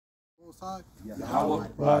Most High. Yahweh,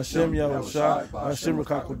 Hashem Yahushua, Hashem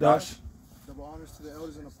Rakakodash. Double honors to the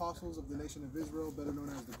elders and apostles of the nation of Israel, better known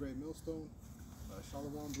as the Great Millstone.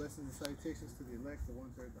 Shalom, blessings and salutations to the elect, the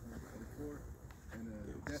ones that are the 144, and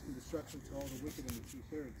death and destruction to all the wicked and the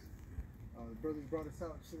two-thirds. The brothers brought us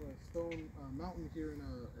out to a stone mountain here in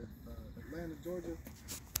Atlanta, Georgia.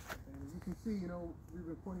 And as you can see, you know, we've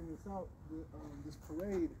been pointing this out, this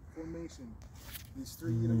parade formation, these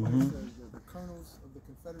three Edomites, the colonels of the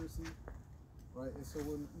Confederacy, right? And so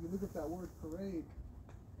when you look at that word parade,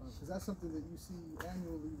 because that's something that you see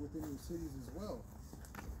annually within your cities as well.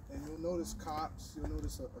 And you'll notice cops, you'll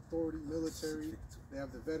notice authority, military, they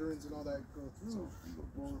have the veterans and all that go through.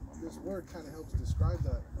 Well, this word kind of helps describe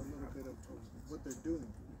that a little bit of what they're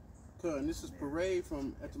doing. Okay, and this is parade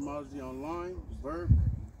from Etymology Online, verb.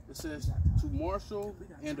 It says to marshal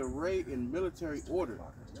and array in military order.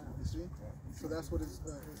 You see? So that's what it's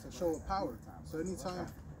a show of power. So anytime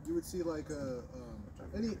you would see like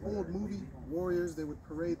any old movie, warriors, they would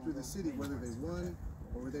parade through the city, whether they won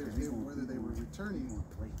or whether they were returning,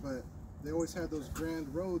 but they always had those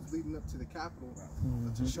grand roads leading up to the capital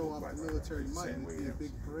to show off the military might, and it'd be a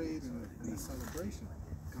big parade and a celebration.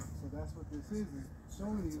 So that's what this is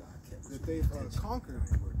showing you that they've conquered.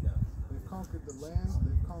 They've conquered the land,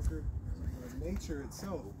 they've conquered nature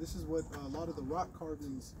itself. This is what a lot of the rock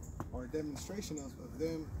carvings are a demonstration of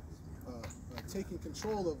them taking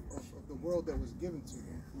control of the world that was given to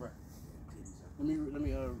them. Right. Let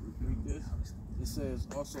me read this. It says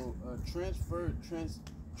also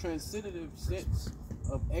transitive sense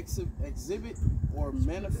of exhibit or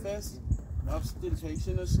manifest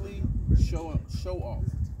ostentatiously show off.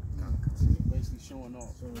 Basically showing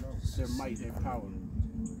off their might, their power.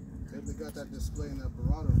 They got that display in that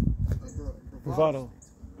bravado,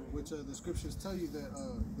 which the scriptures tell you that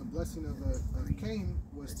the blessing of Cain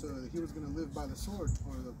was he was going to live by the sword,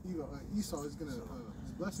 or Esau is going to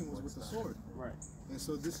his blessing was with the sword. Right. And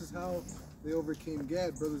so this is how they overcame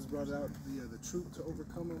Gad. Brothers brought out the troop to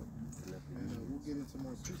overcome him, and we'll get into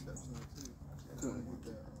more precepts now too.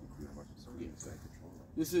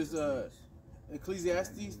 This is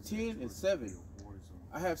Ecclesiastes 10:7.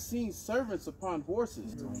 I have seen servants upon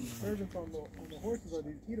horses. The servants on the horses are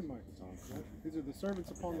these Edomites. Right? These are the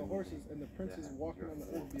servants upon the horses, and the princes walking on the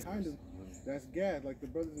earth behind them. That's Gad, like the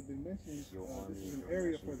brothers have been mentioning. This is an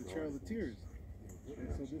area for the charioteers. And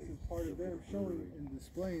so this is part of them showing and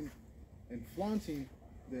displaying and flaunting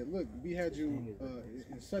that, look, we had you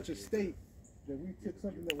in such a state that we took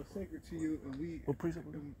something that was sacred to you and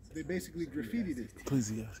they basically graffitied it.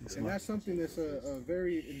 And that's something that's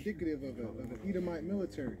very indicative of an Edomite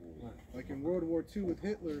military. Like in World War II with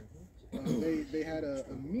Hitler, they had a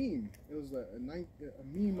meme. It was a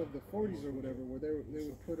meme of the 40s or whatever, where they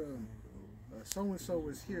would put so-and-so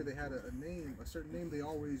was here. They had a name, a certain name they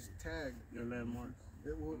always tagged. Their landmarks.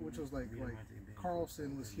 Which was like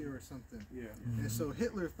Carlson was here or something. Yeah. And so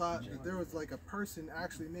Hitler thought that there was like a person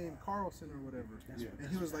actually named Carlson or whatever. Yeah. And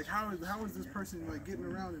he was like, how is this person like getting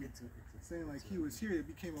around and saying like he was here? It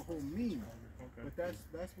became a whole meme. Okay. But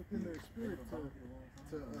that's within their spirit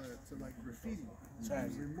to like graffiti, to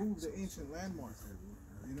remove the ancient landmarks.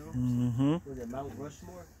 You know? Was it Mount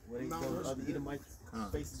Rushmore? Where the Edomites'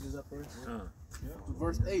 faces is up there?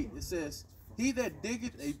 Verse 8, it says, he that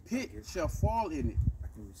diggeth a pit shall fall in it,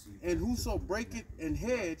 and whoso breaketh an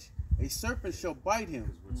hedge, a serpent shall bite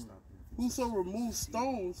him. Whoso removes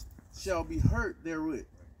stones shall be hurt therewith,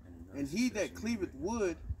 and he that cleaveth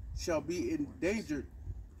wood shall be endangered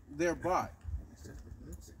thereby.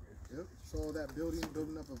 Yep. So all that building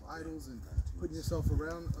up of idols and putting yourself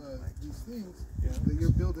around these things that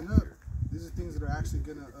you're building up, these are things that are actually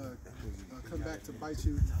gonna come back to bite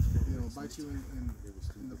you, bite you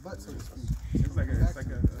in the butt, so to speak. It's like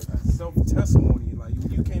a self-testimony. Like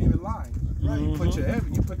you can't even lie. Right? You put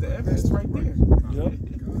the evidence right there. Yep.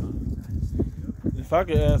 If I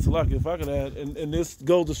could add, and this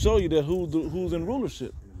goes to show you that who's in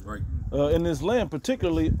rulership, right? In this land,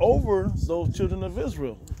 particularly over those children of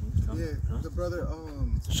Israel. Yeah, the brother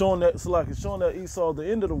showing that Esau the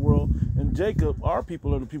end of the world, and Jacob, our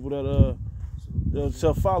people, are the people that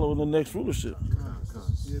shall follow in the next rulership.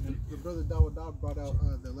 Yeah, the brother Dawud brought out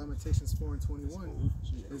the Lamentations 4:21.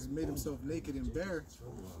 Has made himself naked and bare.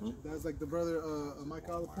 That's like the brother Mike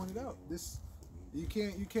Allah pointed out. This you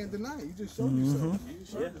can't deny it. You just showed yourself. You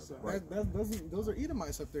just showed yourself. Those are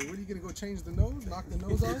Edomites up there. What are you gonna go change the nose? Knock the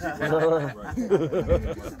nose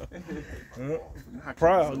off?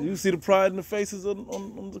 Proud. You see the pride in the faces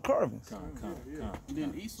on the carvings. And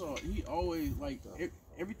then Esau, he always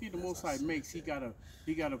everything the Most High makes, he gotta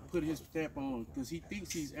put his stamp on because he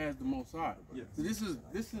thinks he's as the Most High. Yeah. So this is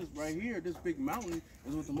right here. This big mountain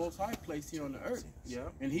is what the Most High placed here on the earth. Yeah.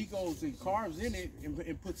 And he goes and carves in it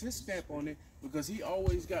and puts his stamp on it because he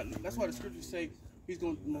always got. That's why the scriptures say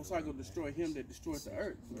the Most High gonna destroy him that destroys the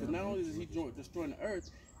earth. Because not only is he destroying the earth,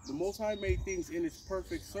 the Most High made things in its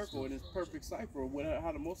perfect circle, in its perfect cipher,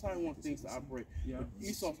 how the Most High wants things to operate. Yeah. But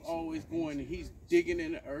Esau's always going and he's digging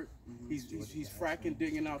in the earth. He's fracking,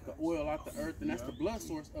 digging out the oil out the earth, and that's the blood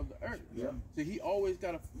source of the earth. Yeah. So he always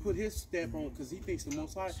got to put his stamp on because he thinks the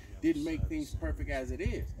Most High didn't make things perfect as it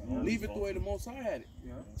is. Leave it the way the Most High had it.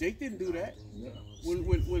 Yeah. Jake didn't do that. When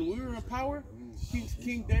we were in power,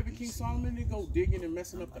 King David, King Solomon didn't go digging and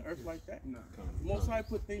messing up the earth like that. No. The Most High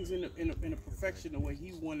put things in a perfection the way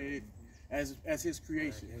he wanted it as his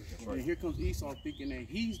creation. And here comes Esau thinking that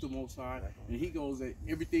he's the Most High, and he goes that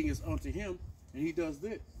everything is unto him, and he does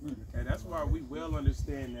this. And that's why we well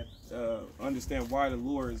understand that understand why the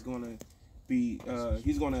Lord is gonna be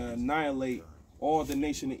he's gonna annihilate all the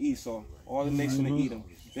nation of Esau, all the nation of Edom.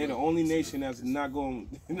 They're the only nation that's not going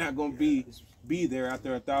to be there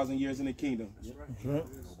after 1,000 years in the kingdom.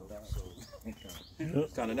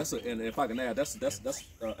 Kind of, and if I can add, that's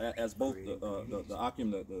as both the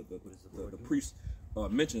Akim, the priest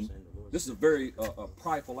mentioned. This is a very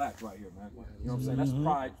prideful act right here, man. You know what I'm saying? That's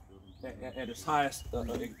pride at its highest,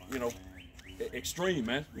 extreme,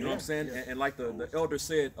 man. You know what I'm saying? And like the elder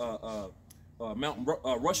said, Mount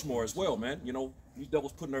Rushmore as well, man. You know, these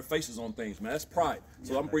devils putting their faces on things, man. That's pride.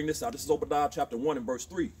 So I'm bringing this out. This is Obadiah chapter 1 and verse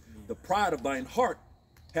 3. The pride of thine heart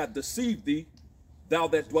hath deceived thee, thou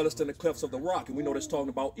that dwellest in the clefts of the rock. And we know that's talking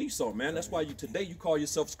about Esau, man. That's why today you call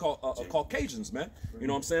yourselves Caucasians, man. You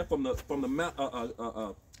know what I'm saying? From the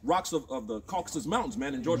rocks of the Caucasus Mountains,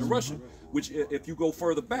 man, in Georgia, Russia. Which, if you go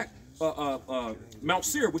further back, Mount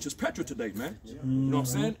Seir, which is Petra today, man. You know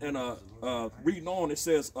what I'm saying? And reading on, it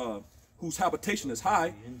says, whose habitation is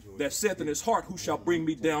high, that saith in his heart, who shall bring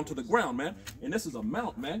me down to the ground, man. And this is a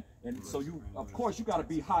mount, man. And so of course, you got to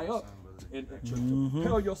be high up and to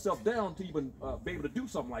propel yourself down to even be able to do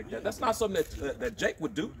something like that. That's not something that Jake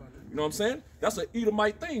would do. You know what I'm saying? That's an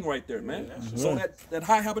Edomite thing right there, man. So that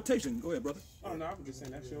high habitation. Go ahead, brother. Oh no, I'm just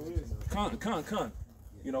saying that sure is. Con.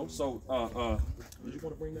 You know, so did you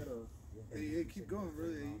want to bring that Hey, keep going,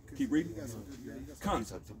 brother. Keep reading. You got some good, Con.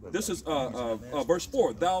 This is verse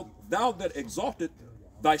 4. Thou that exalted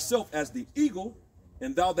thyself as the eagle,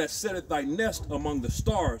 and thou that settest thy nest among the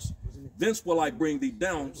stars, thence will I bring thee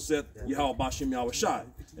down, saith Yahweh Bashem Yahushai.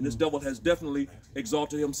 And this devil has definitely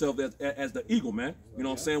exalted himself as the eagle, man. You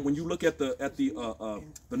know what I'm saying? When you look at the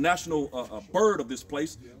national bird of this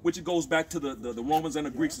place, which it goes back to the Romans and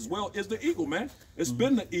the Greeks as well, is the eagle, man. It's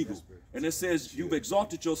been the eagle. And it says you've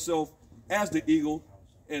exalted yourself as the eagle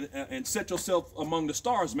and set yourself among the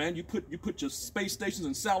stars, man. You put your space stations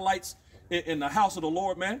and satellites in the house of the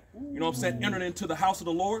Lord, man. You know what I'm saying? Entering into the house of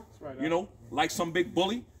the Lord, you know, like some big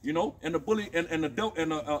bully, you know, and the bully and the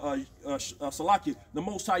Salaki, the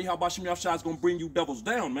Most High Yahweh Bashem Yahushua is going to bring you devils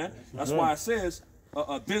down, man. That's why it says,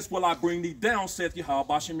 this will I bring thee down, saith Yahweh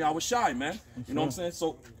Bashem Yahushua, man. You know what I'm saying?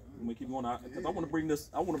 So let me keep going out because I want to bring this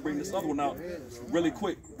other one out really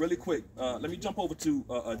quick. Let me jump over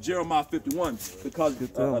to Jeremiah 51 because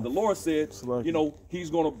the Lord said, you know, he's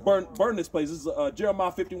going to burn this place. This is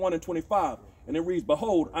Jeremiah 51 and 25. And it reads,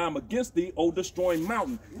 behold, I am against thee, O destroying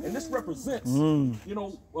mountain. And this represents, you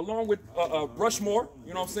know, along with Rushmore,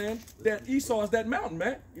 you know what I'm saying, that Esau is that mountain,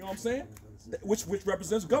 man. You know what I'm saying? Which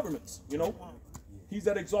represents governments, you know. He's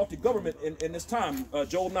that exalted government in this time.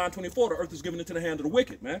 Joel 9:24, the earth is given into the hand of the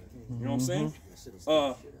wicked, man. You know what I'm saying?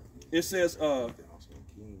 It says,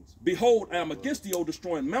 behold, I am against thee, O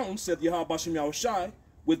destroying mountain, said Yahweh Bashem Yahushai,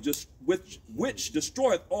 which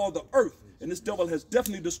destroyeth all the earth. And this devil has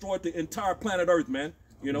definitely destroyed the entire planet Earth, man.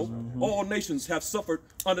 You know, all nations have suffered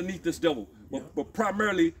underneath this devil, but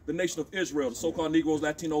primarily the nation of Israel, the so-called Negroes,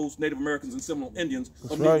 Latinos, Native Americans, and Seminole Indians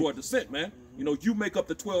of Negro descent, man. You know, you make up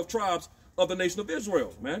the 12 tribes of the nation of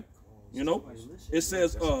Israel, man. You know, it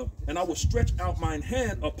says, and I will stretch out mine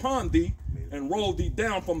hand upon thee and roll thee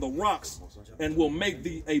down from the rocks and will make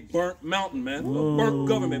thee a burnt mountain, man. A burnt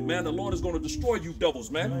government, man. The Lord is going to destroy you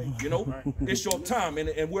devils, man. You know, it's your time,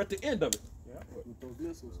 and we're at the end of it. With those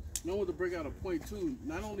missiles. You know, to bring out a point too.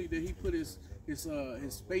 Not only did he put his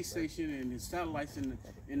space station and his satellites in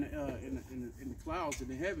the clouds in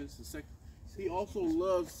the heavens, he also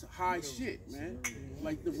loves high shit, man.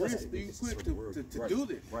 Like the risk that you put to do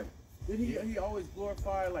this. Right. Did he always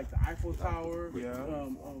glorify like the Eiffel Tower? Yeah.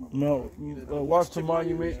 The Washington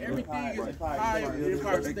Monument. Everything is high. The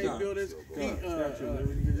Empire State Buildings,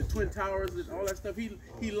 the Twin Towers, and all that stuff.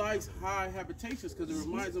 He likes high habitations because it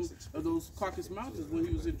reminds him of those Caucasus Mountains when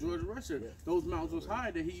he was in Georgia, Russia. Those mountains was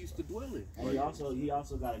high that he used to dwell in. And he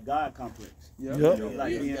also got a God complex. Yep.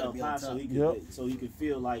 Like being up high, so he could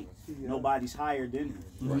feel like nobody's higher than him.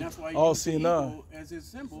 And that's why he All used the seen eagle as his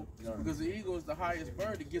symbol, because the eagle is the highest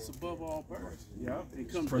bird that gets above all birds. Yeah.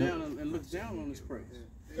 It comes down and looks down on his prey.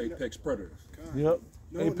 Apex predators. Yep.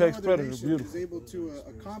 No Apex other predator, nation beautiful. is able to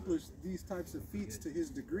accomplish these types of feats to his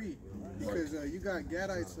degree, because you got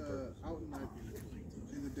Gadites out in the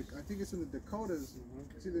I think it's in the Dakotas.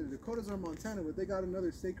 It's either the Dakotas or Montana, but they got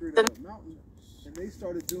another sacred mountain, and they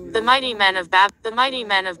started doing The mighty men of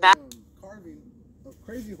carving of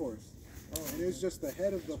Crazy Horse, and it's just the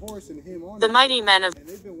head of the horse and him on the it. mighty men of And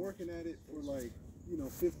they've been working at it for like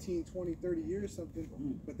 15, 20, 30 years something,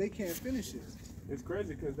 but they can't finish it. It's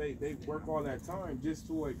crazy because they work all that time just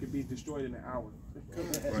so it could be destroyed in an hour.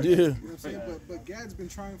 Yeah. You know what I'm saying? But Gad's been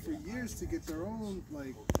trying for years to get their own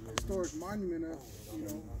like historic monument up,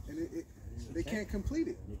 and they can't complete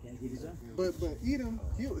it. But Edom,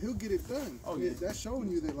 he'll get it done. Oh, yeah. That's showing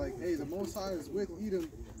you that like, hey, the Most High is with Edom,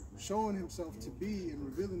 showing himself to be and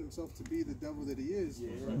revealing himself to be the devil that he is.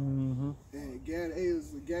 And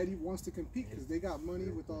Gad, he wants to compete because they got money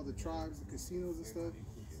with all the tribes, the casinos and stuff.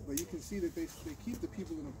 But you can see that they keep the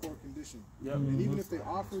people in a poor condition. Yep. And even if they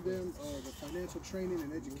offer them the financial training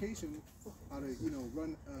and education, how to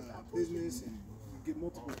run a business and get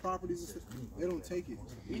multiple properties and stuff, they don't take it.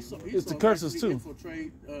 It's the curses too.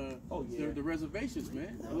 Infiltrate the reservations,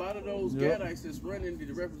 man. A lot of those Gadites that's running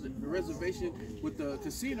the reservation with the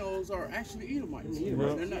casinos are actually Edomites. They're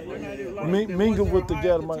not Mingle with the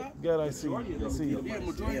Gadite Yeah,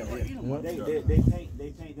 majority are Edomites.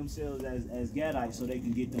 They paint themselves as Gadites so they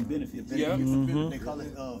can get them benefits. Yeah. They call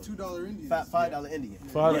it $2 Indians. $5 Indian.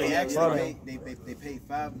 They actually they paid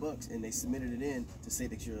 $5 and they submitted it in to say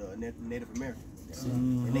that you're a Native American.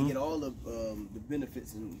 And they get all of the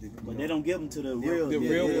benefits, But they don't give them to the real.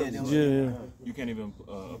 You can't even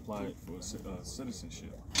apply it for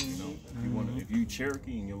citizenship. If you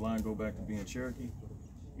Cherokee and your line go back to being Cherokee,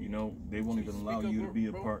 they won't even allow you to be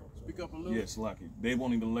a part. Speak up a little. Yes, like they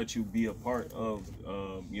won't even let you be a part of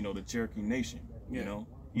the Cherokee Nation.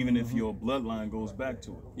 Even if your bloodline goes back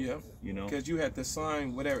to it. Yeah. Because you had to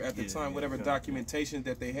sign whatever at the time, whatever documentation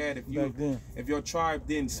that they had. If your tribe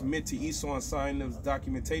didn't submit to Esau and sign those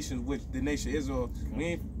documentations with the nation of Israel,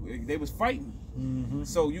 they was fighting.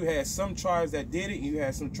 So you had some tribes that did it, and you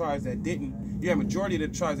had some tribes that didn't. You had majority of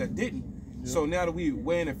the tribes that didn't. So now that we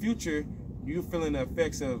way in the future, you're feeling the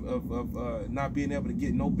effects of not being able to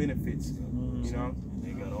get no benefits.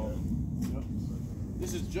 They got all.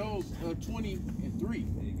 This is Job 20:3.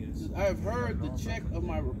 I have heard the check of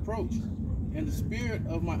my reproach, and the spirit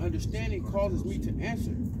of my understanding causes me to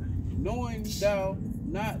answer. Knowing thou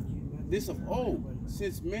not this of old,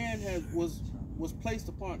 since man was placed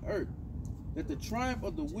upon earth, that the triumph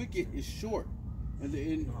of the wicked is short, and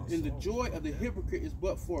the joy of the hypocrite is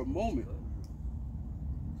but for a moment.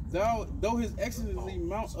 Though his excellency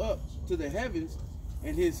mount up to the heavens,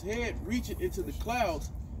 and his head reacheth into the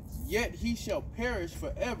clouds, yet he shall perish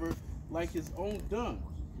forever like his own dung.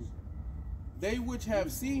 They which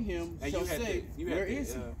have seen him shall say, where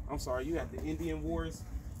is he? I'm sorry, you had the Indian Wars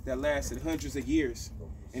that lasted hundreds of years.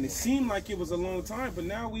 And it seemed like it was a long time, but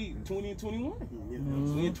now we 2021. We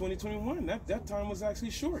in 2021. That time was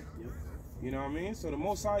actually short. You know what I mean? So the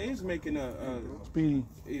Most High is making a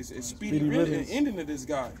speedy ending to this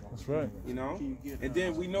guy. That's right. And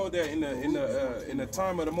then we know that in the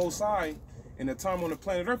time of the Most High, and the time on the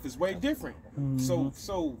planet Earth is way different. So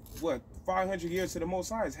what? 500 years to the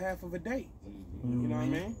Most High is half of a day. You know what I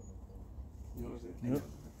mean?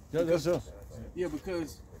 Yeah, that's just. Yeah,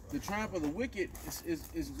 because the triumph of the wicked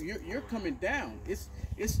is you're coming down. It's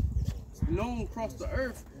known across the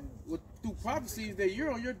earth through prophecies that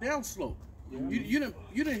you're on your downslope. You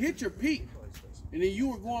didn't hit your peak, and then you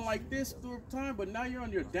were going like this through time, but now you're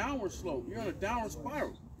on your downward slope. You're on a downward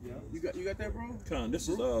spiral. You got that, bro? Con, this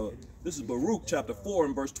is Baruch chapter 4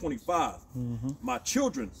 and verse 25. My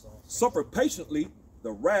children, suffer patiently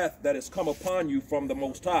the wrath that has come upon you from the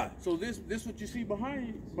Most High. So this what you see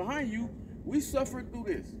behind you. We suffered through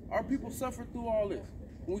this. Our people suffered through all this.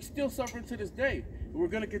 And we still suffering to this day. And we're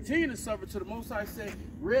going to continue to suffer till the Most High say,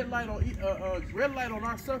 red light on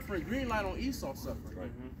our suffering, green light on Esau's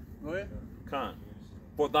suffering. Go ahead. Con,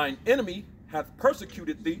 for thine enemy hath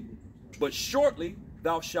persecuted thee, but shortly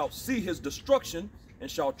thou shalt see his destruction and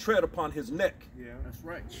shalt tread upon his neck. Yeah, that's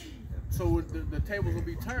right. So the tables will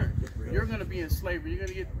be turned. You're going to be in slavery. You're going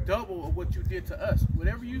to get double of what you did to us.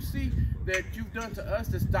 Whatever you see that you've done to us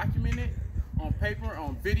that's documented on paper,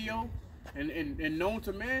 on video, and known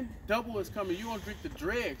to man, double is coming. You're going to drink the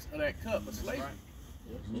dregs of that cup of slavery.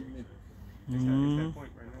 Mm-hmm.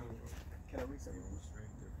 Can I read something?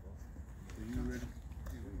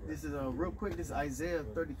 This is real quick. This is Isaiah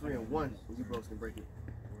 33:1. You bros can break it.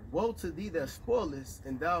 Woe to thee that spoilest,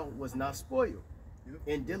 and thou was not spoiled,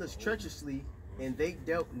 and dealest treacherously, and they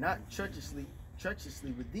dealt not treacherously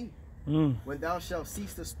with thee. When thou shalt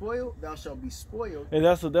cease to spoil, thou shalt be spoiled. And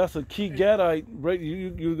that's a key Gadite.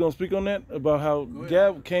 You gonna speak on that about how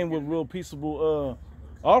Gad came with real peaceable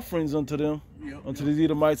offerings unto them, unto the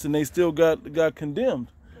Edomites, and they still got condemned.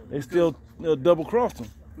 They still double crossed them.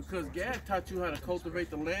 Because Gad taught you how to cultivate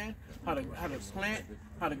the land, how to plant,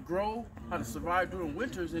 how to grow, how to survive during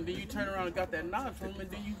winters, and then you turn around and got that knowledge from them, and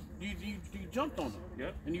then you jumped on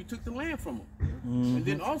them, and you took the land from them. And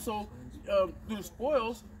then also through the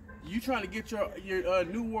spoils, you trying to get your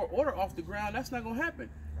new world order off the ground. That's not gonna happen.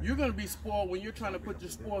 You're gonna be spoiled when you're trying to put your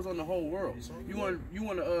spoils on the whole world. You want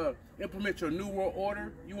to implement your new world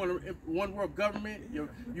order. You want one world government.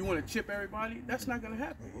 You want to chip everybody. That's not gonna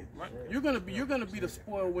happen. Right? You're gonna be the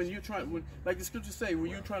spoil when you're trying. Like the scriptures say, when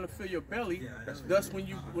you're trying to fill your belly. That's when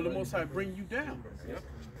the Most High bring you down.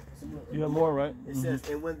 You have more, right? It says,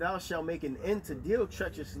 and when thou shalt make an end to deal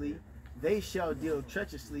treacherously, they shall deal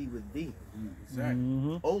treacherously with thee.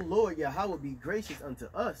 Exactly. O Lord Yahweh, be gracious unto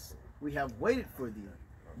us. We have waited for thee.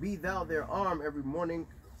 Be thou their arm every morning,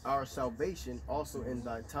 our salvation, also in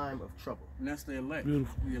thy time of trouble. And that's the elect.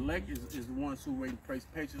 Beautiful. The elect is the ones who wait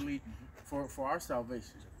patiently for our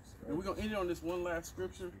salvation. And we're gonna end it on this one last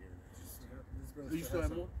scripture. Do you still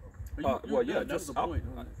have more? Well, yeah, that's just the point.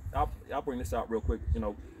 I'll bring this out real quick. You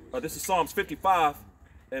know, this is Psalms 55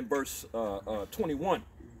 and verse 21.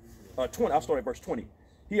 20. I'll start at verse 20.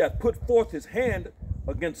 He hath put forth his hand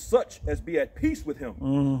against such as be at peace with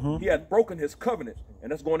him. He hath broken his covenant,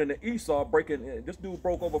 and that's going into Esau. This dude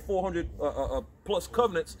broke over 400 plus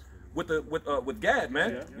covenants with Gad,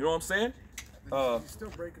 man. Yeah. You know what I'm saying? He's still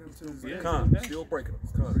breaking them to his Still breaking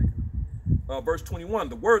them. Verse 21.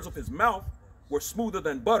 The words of his mouth were smoother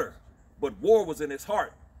than butter, but war was in his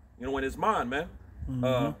heart. You know, in his mind, man.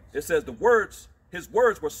 It says his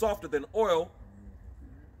words were softer than oil.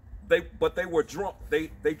 But they were drawn.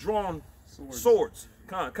 They drawn swords.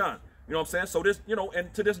 You know what I'm saying? So this, you know,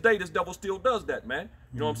 and to this day, this devil still does that, man.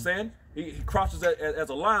 You know what I'm saying? He crouches as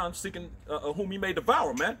a lion, seeking whom he may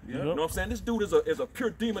devour, man. You know what I'm saying? This dude is a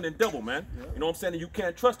pure demon and devil, man. You know what I'm saying? And you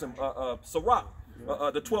can't trust him. Sirach,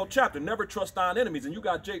 the 12th chapter, never trust thine enemies. And you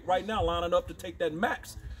got Jake right now lining up to take that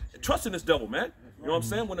max. Trusting this devil, man. You know what I'm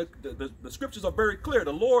saying? When the scriptures are very clear,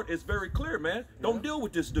 the Lord is very clear, man. Don't deal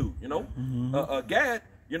with this dude. You know, Gad.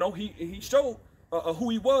 You know, he showed who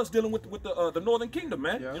he was dealing with the Northern Kingdom,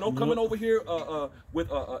 man. You know, coming over here with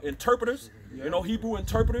interpreters, you know, Hebrew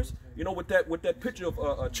interpreters. You know, with that picture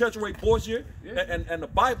of Cesare Borgia and the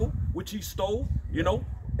Bible, which he stole. You know,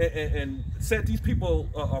 and said these people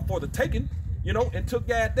are for the taking. You know, and took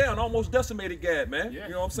Gad down, almost decimated Gad, man. You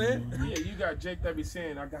know what I'm saying? Yeah, you got Jake that be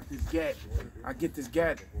saying, I got this Gad. I get this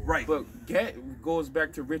Gad. Right. But Gad goes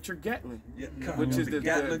back to Richard Gatlin, which is the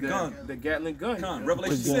Gatling gun. The Gatling gun.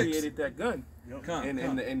 Revelation 6 created that gun.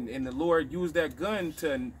 And the Lord used that gun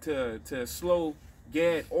to slow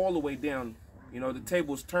Gad all the way down. You know, the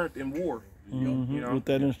tables turned in war. You know? With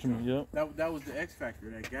that instrument, That was the X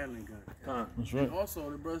factor, that Gatling gun. That's right. And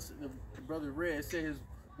also, the brother read, said his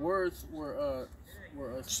words were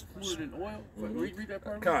smoother than oil. Read that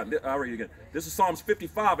part. I'll read it again. This is Psalms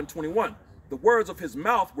 55 and 21. The words of his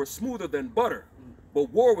mouth were smoother than butter, but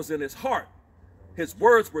war was in his heart. His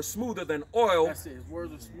words were smoother than oil. That's it. His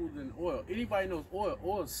words are smoother than oil. Anybody knows oil.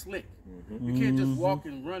 Oil is slick. You can't just walk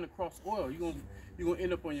and run across oil. You're gonna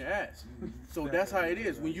end up on your ass. So that's how it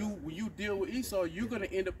is. When you deal with Esau, you're gonna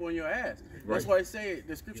end up on your ass. That's why I say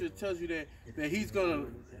the scripture tells you that he's gonna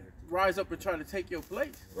rise up and try to take your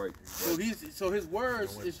place. Right. So his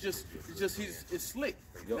words it's slick.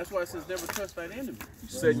 That's why it says never trust thine enemy.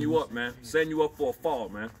 He's setting you up, man. Setting you up for a fall,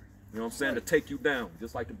 man. You know what I'm saying? To take you down,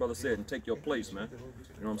 just like the brother said, and take your place, man.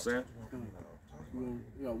 You know what I'm saying?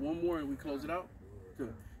 We got one more and we close it out.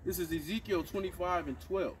 Good. This is Ezekiel 25 and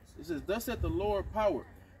 12. It says, "Thus saith the Lord power,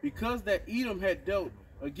 because that Edom had dealt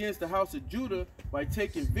against the house of Judah by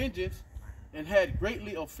taking vengeance, and had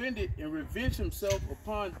greatly offended and revenged himself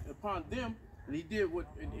upon them, and he did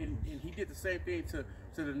he did the same thing to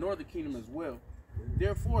the northern kingdom as well.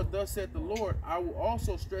 Therefore, thus saith the Lord, I will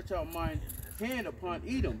also stretch out mine hand upon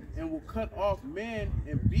Edom, and will cut off man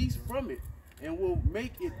and beast from it, and will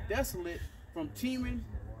make it desolate from Teman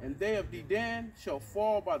and they of Dedan shall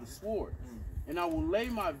fall by the sword. And I will lay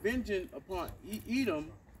my vengeance upon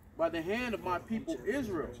Edom by the hand of my people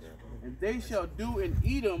Israel, and they shall do in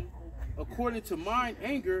Edom according to mine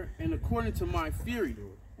anger and according to my fury,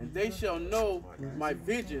 and they shall know my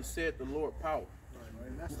vengeance, said the Lord power.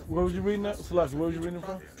 Where was you reading that? Selassie, where was you reading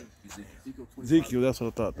from? Ezekiel, that's what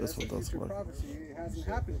I thought. That's what I thought. Prophecy. It hasn't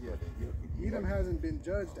happened yet. Edom hasn't been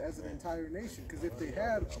judged as an entire nation, because if they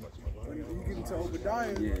had, when you get into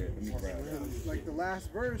Obadiah, like the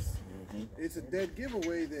last verse, it's a dead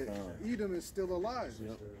giveaway that Edom is still alive.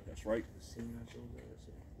 That's right.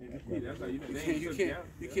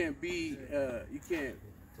 You can't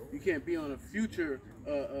be on a future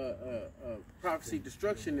prophecy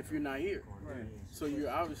destruction if you're not here. Right. So you're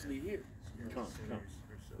obviously here.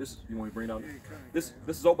 This, you want me to bring it out? This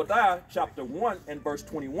is Obadiah chapter 1 and verse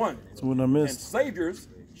 21. That's what I missed. And saviors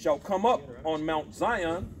shall come up on Mount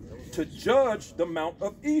Zion to judge the Mount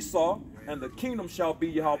of Esau, and the kingdom shall be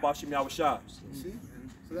Yahweh Bashem Yahushua. See?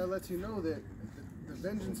 So that lets you know that the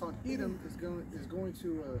vengeance on Edom is going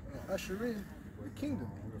to usher in the kingdom.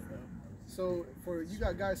 So for you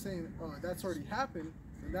got guys saying, oh, that's already happened,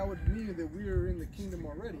 then that would mean that we are in the kingdom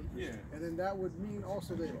already. Yeah. And then that would mean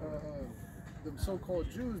also that the so-called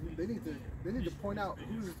Jews, they need to point out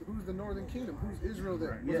who's the northern kingdom, who's Israel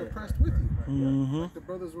that was oppressed with you, like the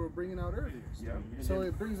brothers were bringing out earlier. Yeah. So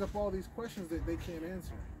it brings up all these questions that they can't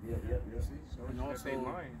answer. And also,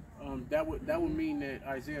 that would mean that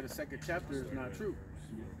Isaiah the 2nd chapter is not true,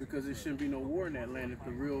 because there shouldn't be no war in that land if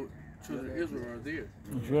the real children of Israel are there.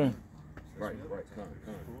 That's right. Right.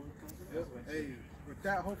 Hey, with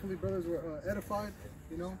that, hopefully brothers were edified,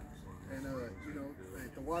 and the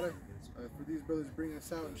water. For these brothers bringing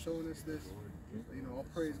us out and showing us this, all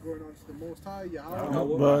praise going on to the Most High, Yahweh.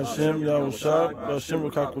 Bashem Yahushua, Bashem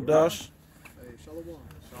Rakakudash. Hey,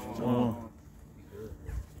 Shalom.